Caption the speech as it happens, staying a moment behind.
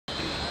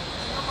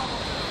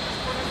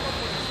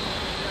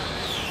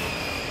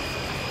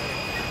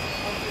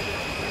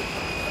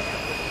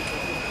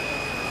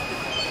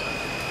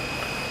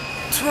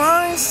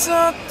Twice I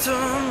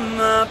turned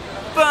my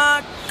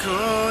back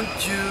on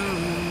you.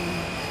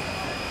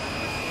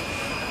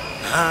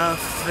 I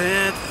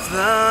felt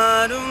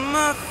flat on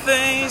my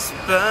face,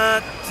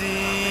 but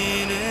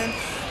didn't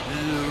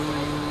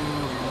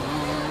lose.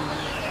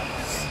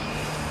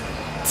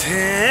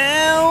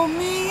 Tell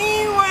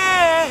me,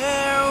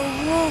 where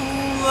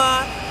will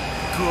I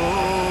go?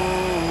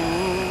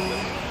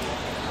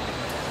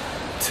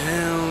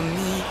 Tell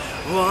me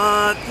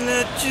what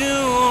led you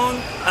on.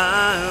 I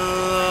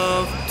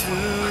love to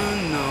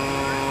know.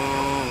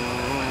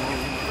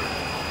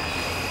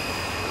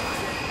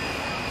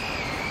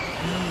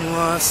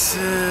 Was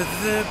it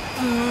the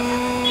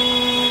blue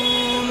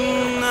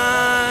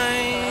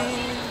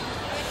night,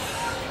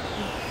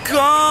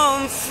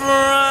 gone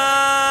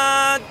fragile?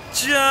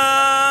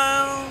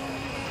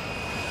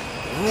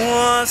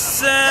 Was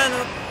it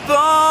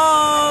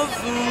above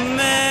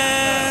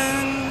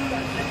man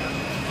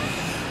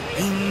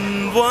in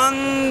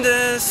one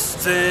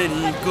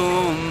steady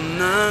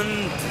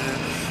gonande?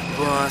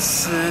 Was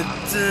it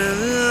the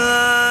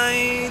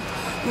light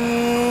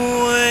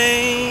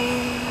waves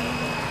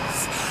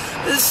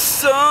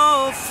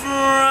so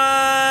frightening?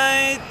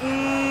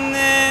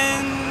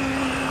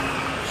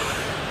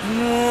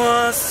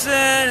 Was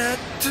it a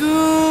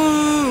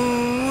two-wheel,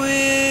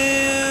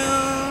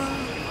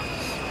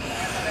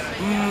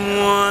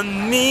 one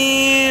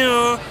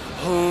mirror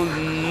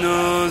holding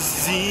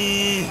us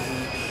in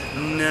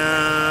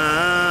now?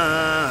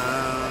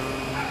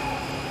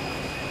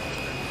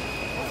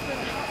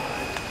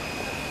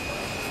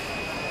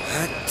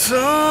 I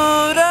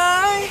thought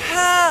I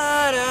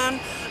had an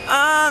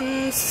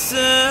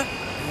answer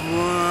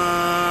once,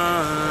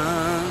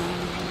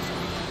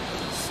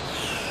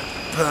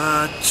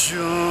 but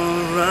your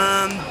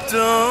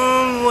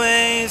random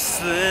ways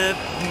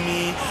left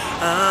me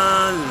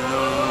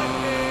alone.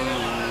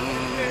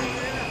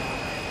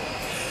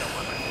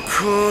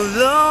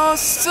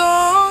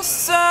 Colossal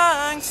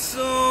sang,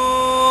 so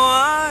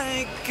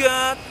I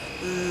got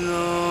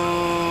lost.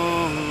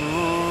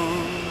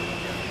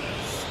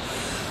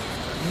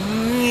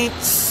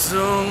 With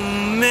so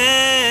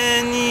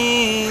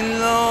many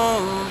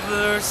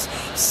lovers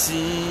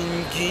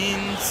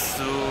singing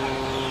so.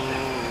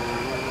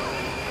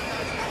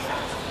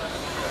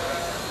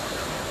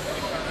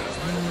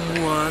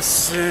 Was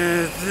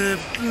it the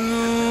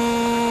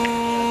blue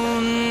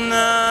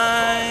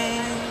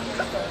night,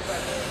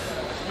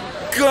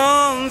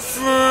 gone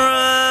fragile?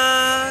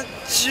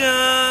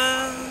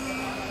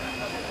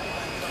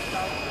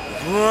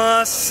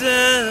 Was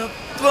it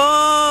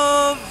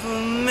above a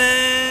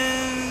man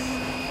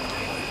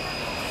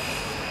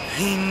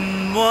in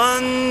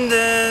one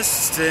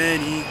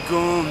steady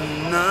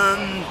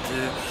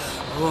gonande?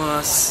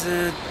 Was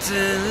it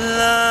the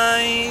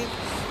light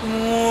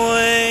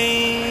waves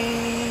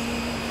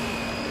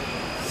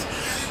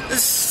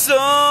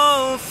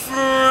so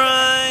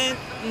frightening?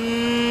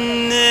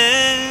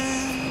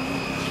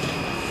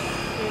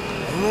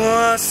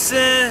 Was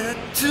it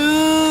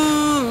two-wheel,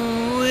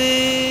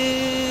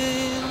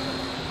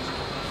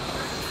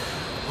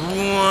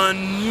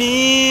 one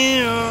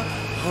mirror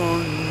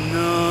on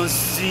no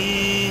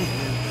sea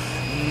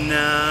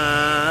now?